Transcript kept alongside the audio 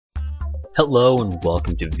Hello and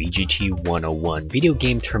welcome to V.G.T 101, Video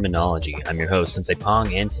Game Terminology. I'm your host,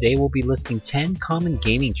 Sensei-Pong, and today we'll be listing 10 common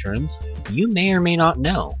gaming terms you may or may not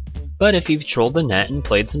know. But if you've trolled the net and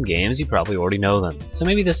played some games, you probably already know them. So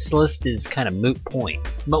maybe this list is kind of moot point.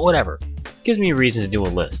 But whatever. Gives me a reason to do a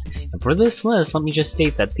list. And for this list, let me just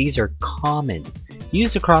state that these are common,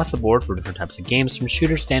 used across the board for different types of games, from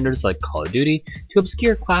shooter standards like Call of Duty to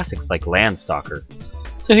obscure classics like Landstalker.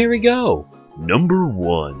 So here we go. Number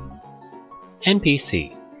 1.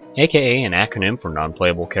 NPC, aka an acronym for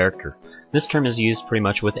non-playable character. This term is used pretty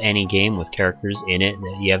much with any game with characters in it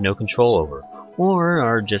that you have no control over, or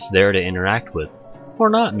are just there to interact with.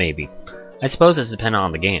 Or not, maybe. I suppose it's dependent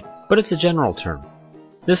on the game, but it's a general term.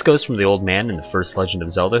 This goes from the old man in the first Legend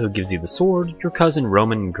of Zelda who gives you the sword, your cousin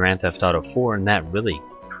Roman in Grand Theft Auto 4, and that really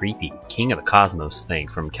creepy King of the Cosmos thing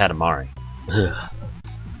from Katamari. Ugh.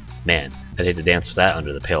 Man, I'd hate to dance with that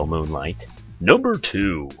under the pale moonlight. Number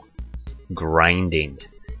 2. Grinding.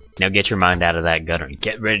 Now get your mind out of that gutter and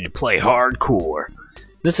get ready to play hardcore.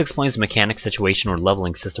 This explains the mechanic, situation, or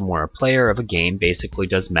leveling system where a player of a game basically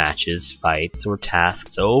does matches, fights, or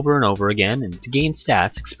tasks over and over again and to gain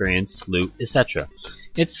stats, experience, loot, etc.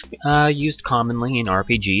 It's used commonly in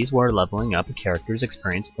RPGs where leveling up a character's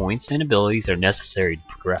experience points and abilities are necessary to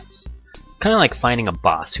progress. Kind of like finding a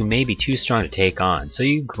boss who may be too strong to take on, so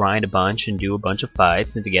you grind a bunch and do a bunch of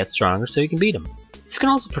fights and to get stronger so you can beat him. This can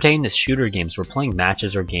also pertain to shooter games where playing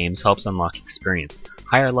matches or games helps unlock experience,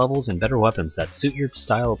 higher levels, and better weapons that suit your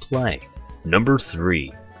style of play. Number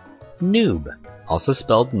 3. Noob. Also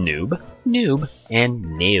spelled noob, noob, and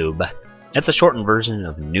noob. That's a shortened version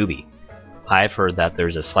of newbie. I've heard that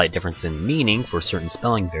there's a slight difference in meaning for certain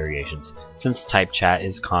spelling variations, since type chat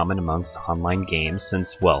is common amongst online games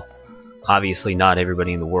since, well, obviously not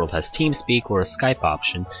everybody in the world has TeamSpeak or a Skype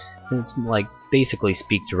option, since basically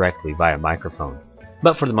speak directly via microphone.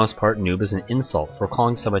 But for the most part, noob is an insult for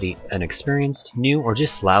calling somebody inexperienced, new, or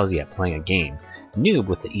just lousy at playing a game. Noob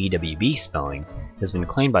with the EWB spelling has been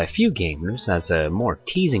claimed by a few gamers as a more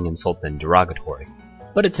teasing insult than derogatory.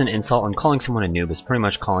 But it's an insult, and calling someone a noob is pretty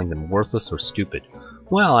much calling them worthless or stupid.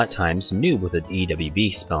 While at times, noob with an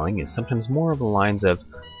EWB spelling is sometimes more of the lines of,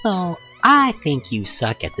 "Oh, I think you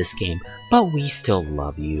suck at this game, but we still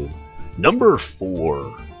love you." Number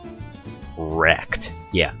 4. Wrecked.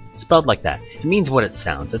 Yeah, spelled like that. It means what it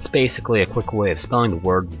sounds. It's basically a quick way of spelling the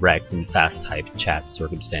word wrecked in fast-typed chat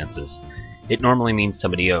circumstances. It normally means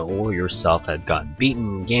somebody or yourself had gotten beaten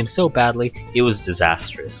in the game so badly it was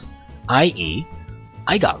disastrous. I.e.,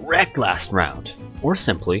 I got wrecked last round. Or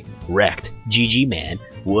simply, wrecked. GG man.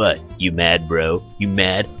 What? You mad, bro? You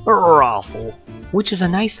mad? Or awful? Which is a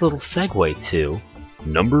nice little segue to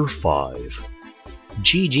Number 5.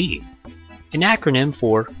 GG. An acronym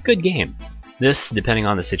for good game. This, depending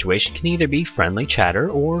on the situation, can either be friendly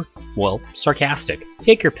chatter or, well, sarcastic.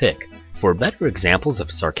 Take your pick. For better examples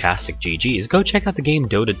of sarcastic GGs, go check out the game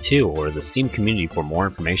Dota 2 or the Steam community for more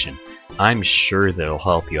information. I'm sure they'll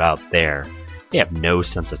help you out there. They have no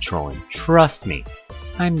sense of trolling. Trust me.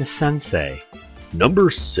 I'm the sensei.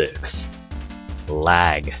 Number 6.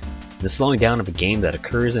 Lag. The slowing down of a game that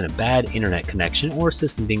occurs in a bad internet connection or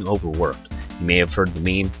system being overworked. You may have heard the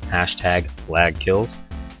meme, #LagKills.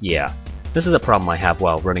 Yeah. This is a problem I have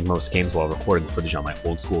while running most games while recording footage on my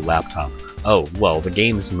old school laptop. Oh, well, the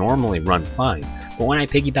games normally run fine, but when I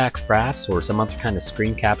piggyback fraps or some other kind of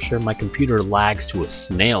screen capture, my computer lags to a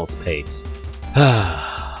snail's pace.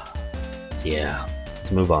 Yeah,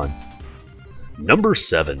 let's move on. Number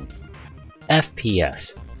 7.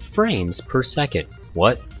 FPS. Frames per second.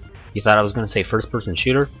 What? You thought I was going to say first-person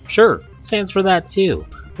shooter? Sure, it stands for that too,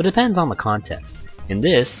 but it depends on the context. And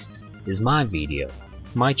this is my video,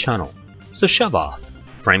 my channel. So shove off.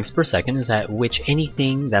 Frames per second is at which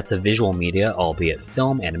anything that's a visual media, albeit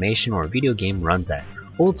film, animation, or video game, runs at.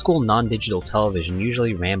 Old school non-digital television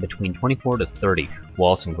usually ran between 24 to 30,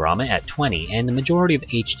 Wallace and Gromit at 20, and the majority of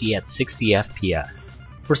HD at 60 FPS.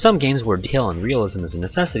 For some games where detail and realism is a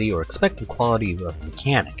necessity or expected quality of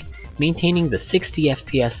mechanic, maintaining the 60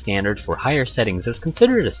 FPS standard for higher settings is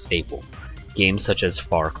considered a staple. Games such as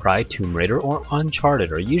Far Cry, Tomb Raider, or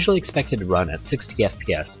Uncharted are usually expected to run at 60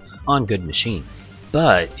 FPS on good machines.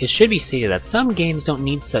 But it should be stated that some games don't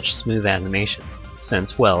need such smooth animation,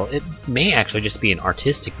 since, well, it may actually just be an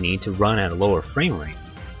artistic need to run at a lower frame rate,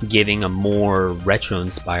 giving a more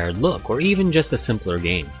retro-inspired look, or even just a simpler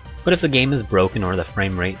game. But if the game is broken or the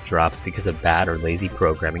frame rate drops because of bad or lazy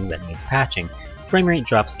programming that needs patching, frame rate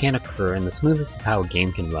drops can occur and the smoothness of how a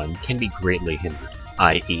game can run can be greatly hindered,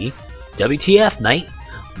 i.e., WTF, mate?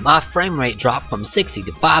 My frame rate dropped from 60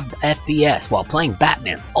 to 5 FPS while playing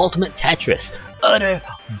Batman's Ultimate Tetris. Utter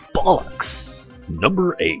bollocks.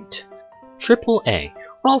 Number 8. AAA,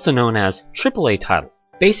 or also known as AAA title.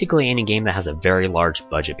 Basically any game that has a very large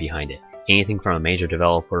budget behind it. Anything from a major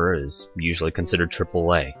developer is usually considered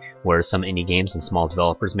AAA, whereas some indie games and small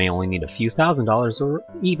developers may only need a few $1,000s or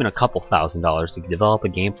even a couple $1,000s to develop a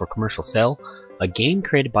game for commercial sale. A game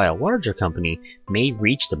created by a larger company may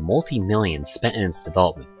reach the multi-millions spent in its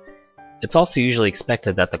development. It's also usually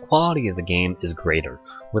expected that the quality of the game is greater.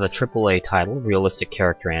 With a AAA title, realistic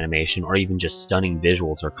character animation, or even just stunning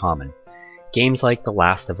visuals are common. Games like The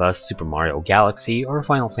Last of Us, Super Mario Galaxy, or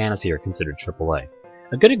Final Fantasy are considered AAA.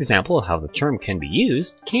 A good example of how the term can be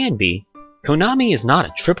used can be, Konami is not a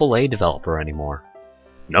AAA developer anymore.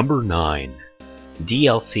 Number 9.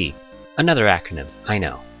 DLC. Another acronym, I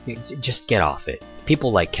know. Just get off it.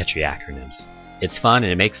 People like catchy acronyms. It's fun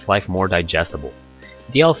and it makes life more digestible.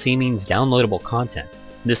 DLC means downloadable content.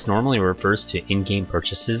 This normally refers to in-game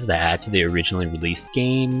purchases that add to the originally released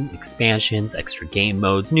game, expansions, extra game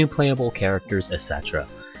modes, new playable characters, etc.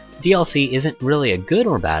 DLC isn't really a good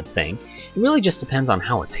or bad thing, it really just depends on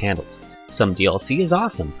how it's handled. Some DLC is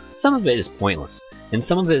awesome, some of it is pointless, and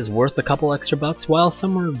some of it is worth a couple extra bucks while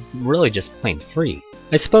some are really just plain free.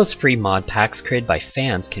 I suppose free mod packs created by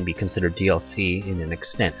fans can be considered DLC in an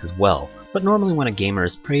extent as well, but normally when a gamer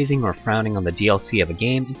is praising or frowning on the DLC of a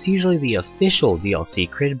game, it's usually the official DLC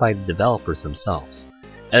created by the developers themselves.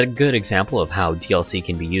 A good example of how DLC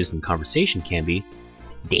can be used in conversation can be,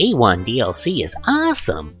 Day 1 DLC is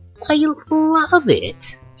awesome! I love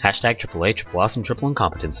it! Hashtag AAA, triple awesome, triple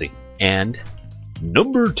incompetency. And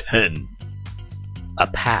number 10. A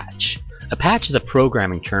patch. A patch is a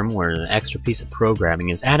programming term where an extra piece of programming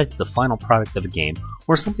is added to the final product of a game,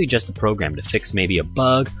 or simply just a program to fix maybe a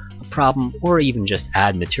bug, a problem, or even just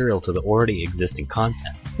add material to the already existing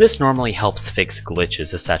content. This normally helps fix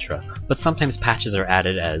glitches, etc., but sometimes patches are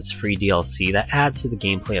added as free DLC that adds to the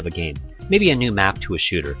gameplay of a game. Maybe a new map to a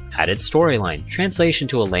shooter, added storyline, translation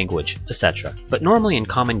to a language, etc. But normally in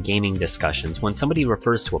common gaming discussions, when somebody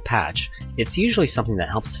refers to a patch, it's usually something that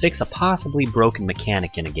helps fix a possibly broken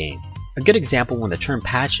mechanic in a game. A good example when the term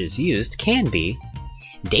patch is used can be,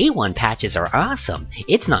 Day 1 patches are awesome.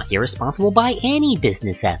 It's not irresponsible by any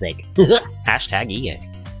business ethic. Hashtag EA.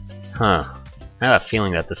 Huh. I have a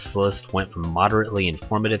feeling that this list went from moderately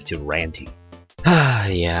informative to ranty.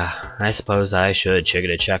 Yeah, I suppose I should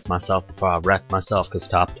chickadee check myself before I wreck myself because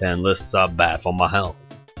top 10 lists are bad for my health.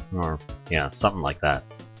 Or, yeah, something like that.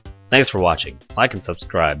 Thanks for watching. Like and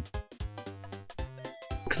subscribe.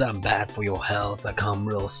 Because I'm bad for your health, I come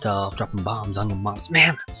real stuff, dropping bombs on your moms.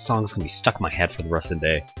 Man, that song's gonna be stuck in my head for the rest of the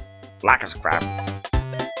day. Like and subscribe.